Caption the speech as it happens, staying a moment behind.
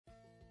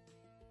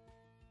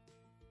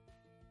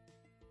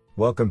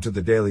Welcome to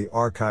the Daily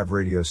Archive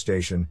radio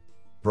station,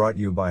 brought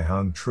you by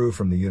Hung Tru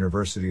from the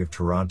University of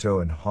Toronto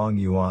and Hong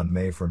Yuan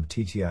Mei from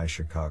TTI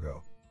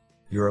Chicago.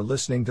 You are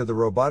listening to the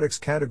Robotics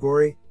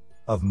category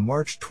of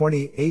March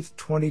 28,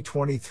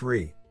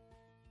 2023.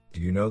 Do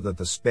you know that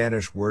the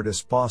Spanish word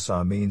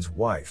esposa means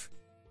wife?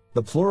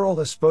 The plural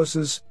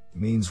esposas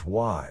means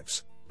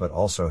wives, but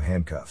also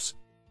handcuffs.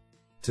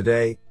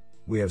 Today,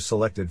 we have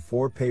selected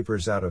 4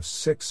 papers out of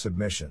 6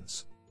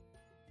 submissions.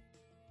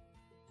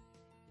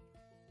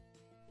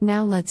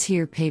 Now let's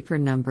hear paper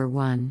number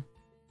 1.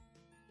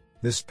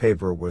 This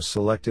paper was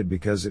selected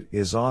because it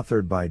is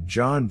authored by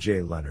John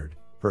J. Leonard,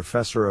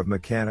 Professor of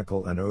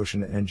Mechanical and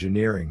Ocean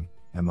Engineering,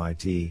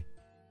 MIT.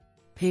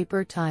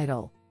 Paper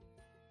title: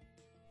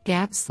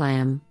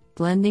 GAP-SLAM,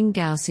 Blending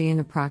Gaussian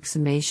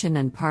Approximation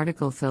and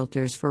Particle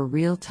Filters for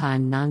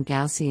Real-Time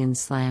Non-Gaussian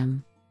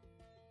SLAM.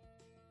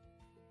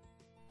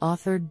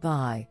 Authored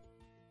by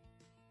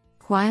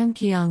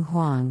Qianqiang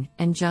Huang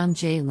and John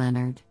J.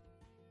 Leonard.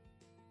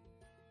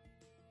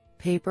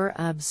 Paper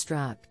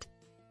abstract: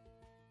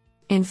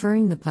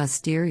 Inferring the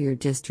posterior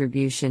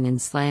distribution in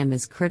SLAM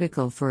is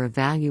critical for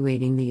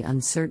evaluating the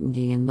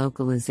uncertainty in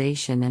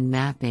localization and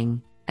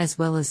mapping, as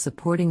well as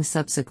supporting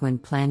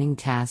subsequent planning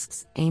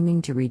tasks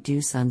aiming to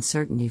reduce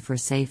uncertainty for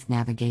safe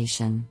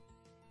navigation.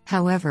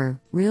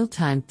 However,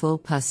 real-time full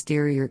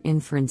posterior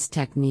inference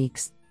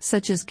techniques,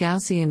 such as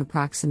Gaussian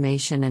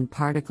approximation and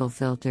particle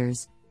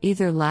filters,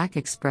 either lack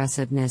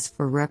expressiveness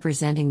for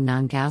representing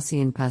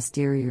non-Gaussian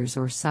posteriors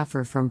or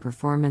suffer from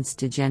performance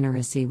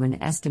degeneracy when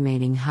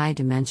estimating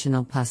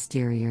high-dimensional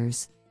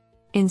posteriors.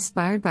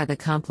 Inspired by the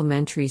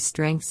complementary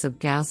strengths of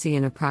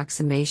Gaussian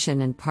approximation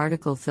and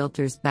particle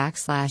filters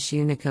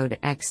 /Unicode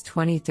X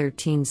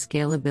 2013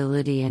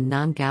 scalability and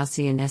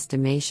non-Gaussian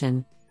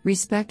estimation,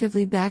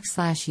 respectively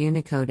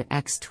 /Unicode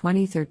X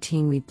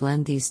 2013, we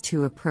blend these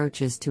two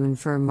approaches to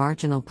infer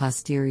marginal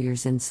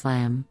posteriors in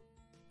SLAM.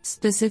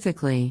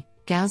 Specifically,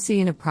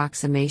 Gaussian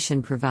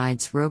approximation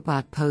provides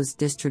robot pose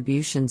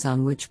distributions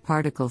on which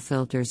particle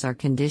filters are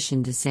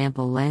conditioned to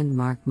sample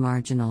landmark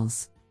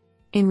marginals.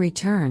 In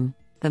return,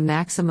 the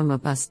maximum a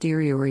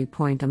posteriori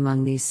point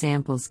among these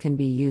samples can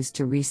be used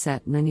to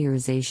reset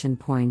linearization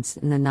points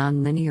in the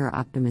nonlinear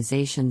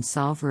optimization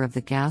solver of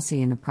the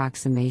Gaussian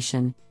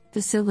approximation,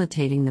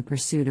 facilitating the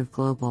pursuit of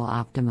global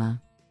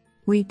optima.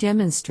 We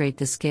demonstrate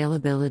the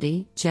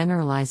scalability,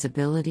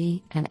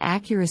 generalizability, and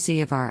accuracy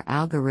of our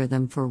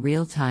algorithm for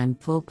real-time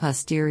full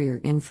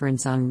posterior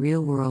inference on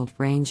real-world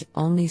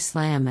range-only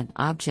SLAM and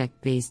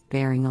object-based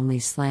bearing-only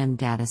SLAM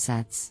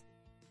datasets.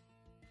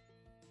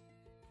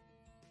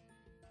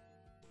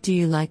 Do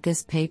you like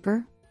this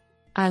paper?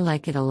 I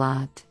like it a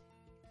lot.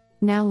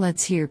 Now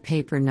let's hear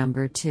paper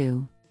number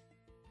 2.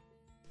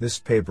 This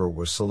paper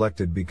was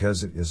selected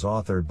because it is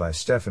authored by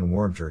Stefan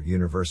Wurmter,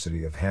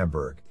 University of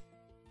Hamburg.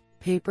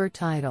 Paper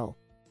title: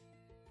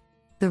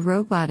 The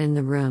Robot in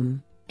the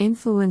Room,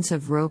 Influence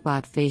of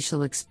Robot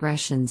Facial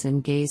Expressions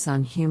and Gaze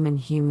on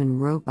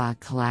Human-Human-Robot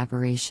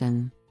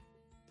Collaboration.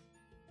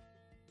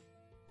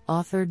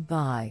 Authored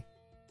by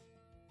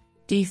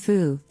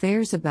Defu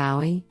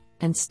Fairzabawi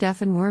and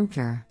Stefan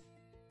Wurmter.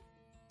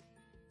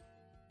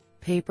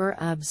 Paper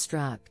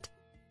abstract: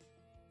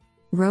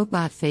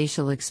 Robot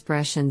facial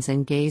expressions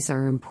and gaze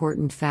are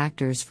important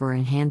factors for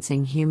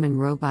enhancing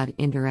human-robot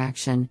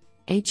interaction,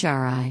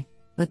 HRI,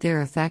 but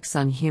their effects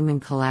on human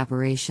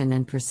collaboration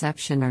and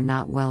perception are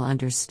not well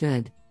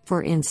understood,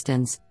 for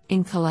instance,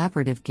 in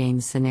collaborative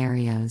game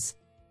scenarios.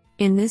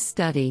 In this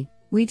study,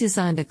 we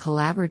designed a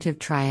collaborative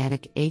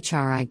triadic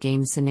HRI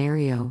game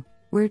scenario,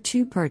 where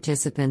 2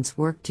 participants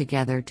worked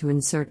together to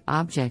insert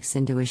objects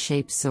into a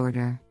shape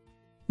sorter.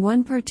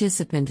 One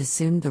participant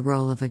assumed the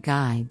role of a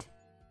guide.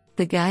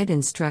 The guide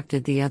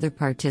instructed the other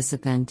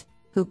participant,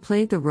 who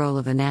played the role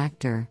of an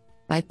actor,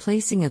 by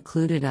placing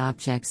occluded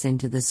objects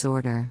into the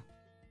sorter.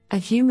 A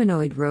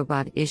humanoid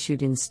robot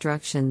issued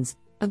instructions,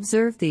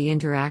 observed the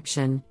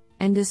interaction,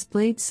 and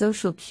displayed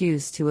social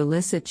cues to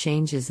elicit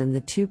changes in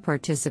the 2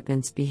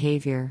 participants'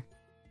 behavior.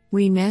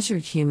 We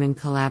measured human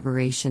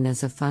collaboration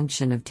as a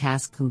function of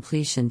task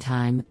completion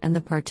time and the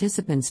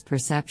participants'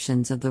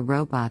 perceptions of the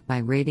robot by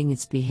rating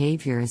its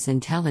behavior as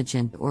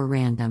intelligent or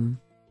random.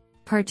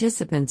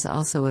 Participants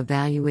also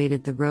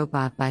evaluated the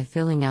robot by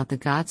filling out the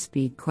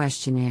Godspeed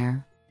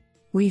questionnaire.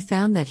 We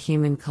found that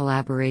human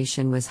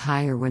collaboration was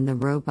higher when the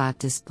robot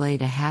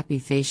displayed a happy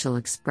facial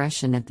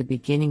expression at the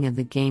beginning of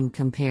the game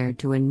compared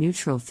to a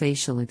neutral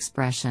facial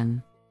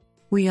expression.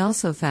 We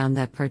also found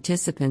that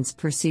participants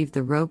perceived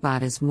the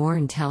robot as more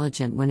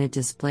intelligent when it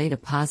displayed a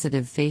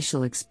positive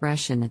facial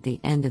expression at the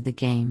end of the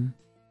game.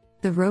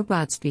 The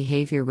robot's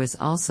behavior was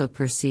also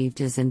perceived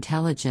as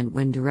intelligent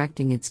when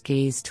directing its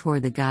gaze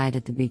toward the guide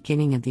at the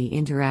beginning of the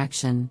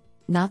interaction,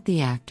 not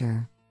the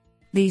actor.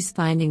 These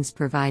findings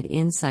provide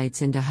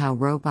insights into how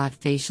robot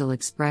facial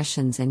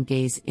expressions and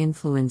gaze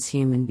influence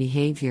human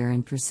behavior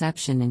and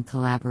perception in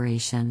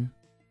collaboration.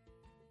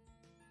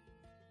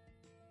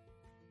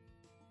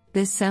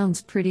 This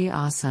sounds pretty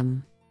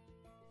awesome.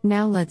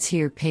 Now let's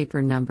hear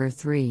paper number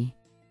 3.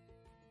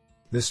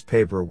 This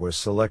paper was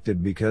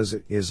selected because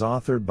it is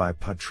authored by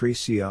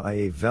Patricia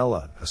A.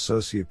 Vela,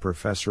 Associate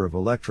Professor of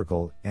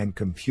Electrical and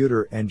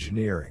Computer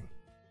Engineering.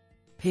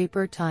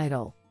 Paper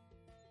title: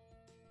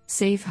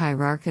 Safe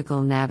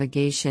Hierarchical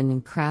Navigation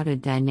in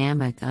Crowded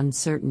Dynamic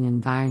Uncertain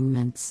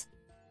Environments.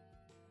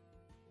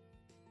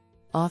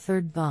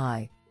 Authored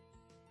by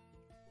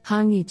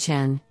Hongyi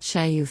Chen,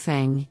 Xiaoyu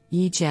Feng,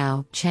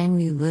 Yijiao,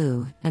 Changyu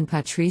Liu, and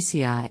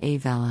Patricia A.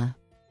 Vela.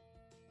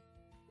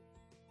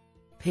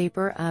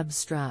 Paper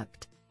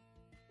abstract: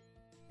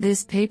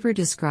 This paper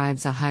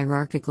describes a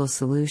hierarchical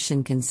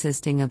solution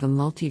consisting of a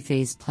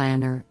multi-phase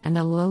planner and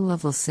a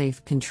low-level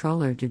safe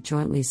controller to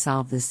jointly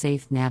solve the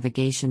safe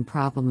navigation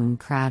problem in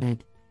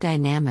crowded,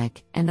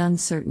 dynamic, and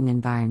uncertain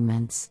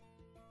environments.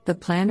 The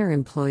planner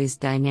employs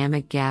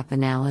dynamic gap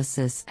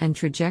analysis and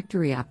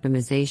trajectory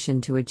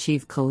optimization to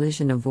achieve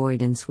collision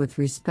avoidance with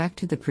respect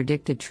to the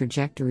predicted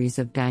trajectories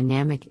of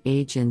dynamic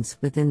agents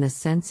within the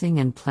sensing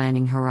and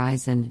planning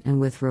horizon and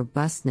with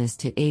robustness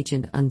to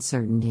agent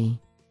uncertainty.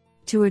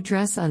 To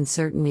address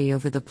uncertainty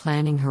over the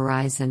planning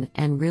horizon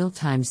and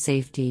real-time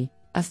safety,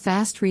 a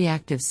fast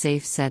reactive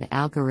safe set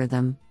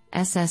algorithm,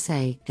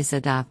 SSA, is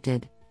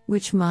adopted,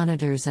 which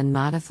monitors and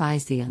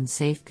modifies the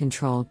unsafe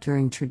control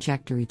during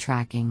trajectory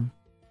tracking.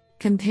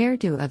 Compared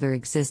to other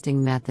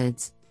existing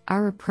methods,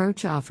 our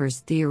approach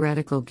offers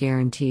theoretical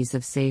guarantees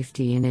of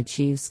safety and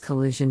achieves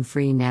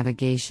collision-free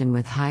navigation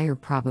with higher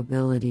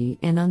probability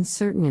in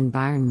uncertain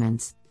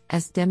environments,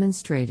 as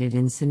demonstrated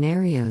in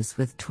scenarios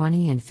with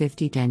 20 and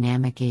 50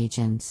 dynamic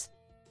agents.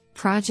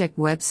 Project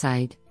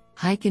website: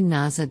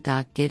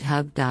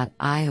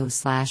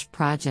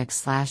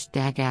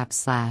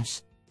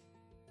 nasa.github.io/project/dagapp/.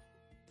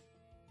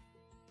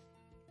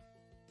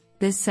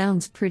 This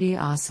sounds pretty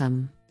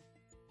awesome.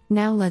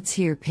 Now let's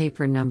hear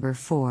paper number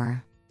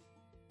 4.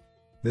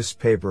 This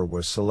paper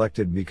was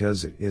selected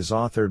because it is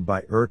authored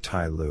by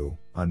Tai Liu,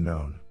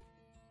 unknown.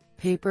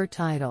 Paper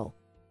title: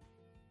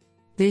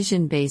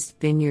 Vision-based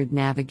vineyard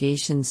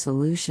navigation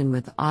solution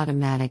with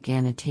automatic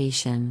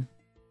annotation.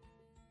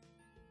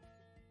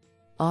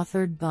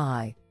 Authored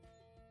by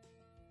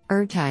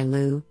Tai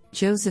Liu,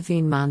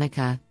 Josephine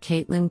Monica,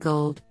 Caitlin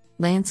Gold,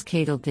 Lance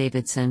Cadel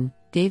Davidson,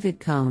 David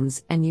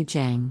Combs, and Yu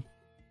Zhang.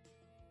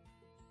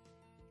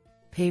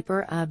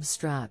 Paper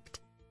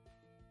abstract: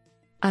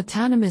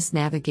 Autonomous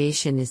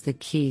navigation is the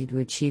key to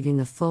achieving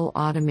the full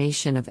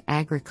automation of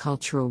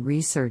agricultural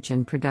research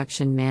and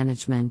production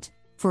management,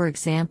 for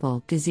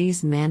example,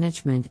 disease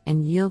management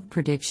and yield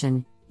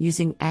prediction,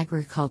 using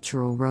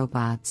agricultural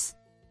robots.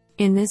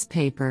 In this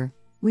paper,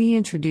 we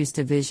introduced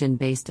a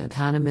vision-based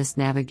autonomous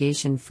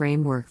navigation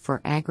framework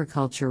for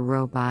agriculture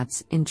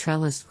robots in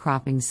trellised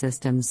cropping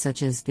systems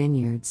such as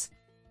vineyards.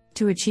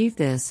 To achieve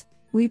this,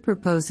 we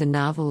propose a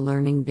novel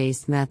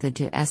learning-based method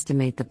to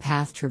estimate the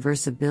path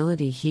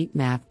traversability heat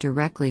map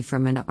directly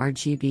from an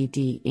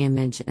RGBD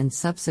image and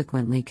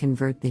subsequently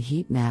convert the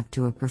heat map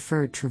to a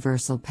preferred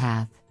traversal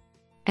path.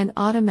 An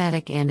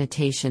automatic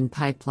annotation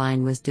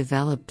pipeline was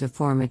developed to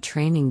form a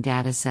training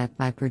dataset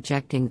by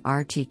projecting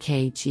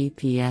RTK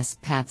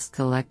GPS paths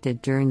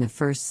collected during the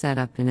first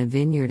setup in a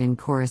vineyard and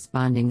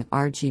corresponding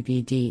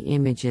RGBD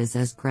images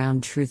as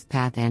ground truth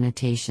path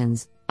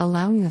annotations,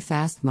 allowing a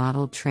fast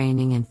model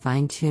training and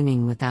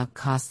fine-tuning without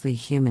costly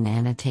human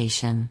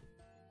annotation.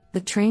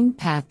 The trained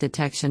path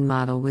detection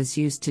model was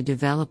used to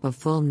develop a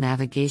full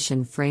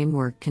navigation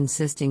framework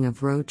consisting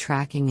of row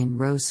tracking and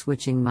row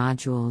switching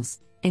modules,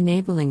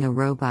 enabling a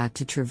robot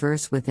to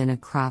traverse within a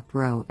crop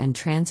row and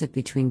transit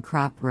between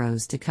crop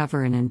rows to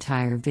cover an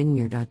entire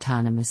vineyard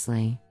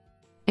autonomously.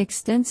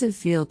 Extensive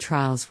field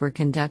trials were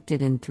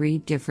conducted in 3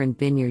 different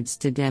vineyards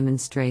to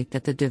demonstrate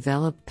that the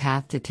developed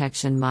path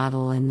detection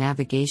model and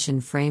navigation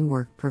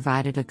framework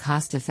provided a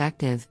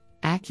cost-effective,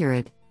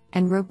 accurate,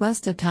 and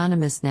robust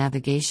autonomous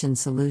navigation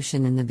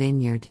solution in the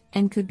vineyard,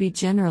 and could be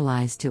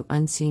generalized to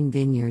unseen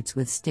vineyards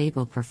with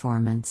stable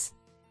performance.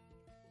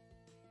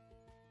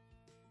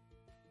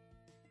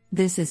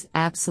 This is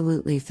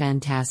absolutely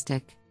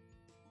fantastic.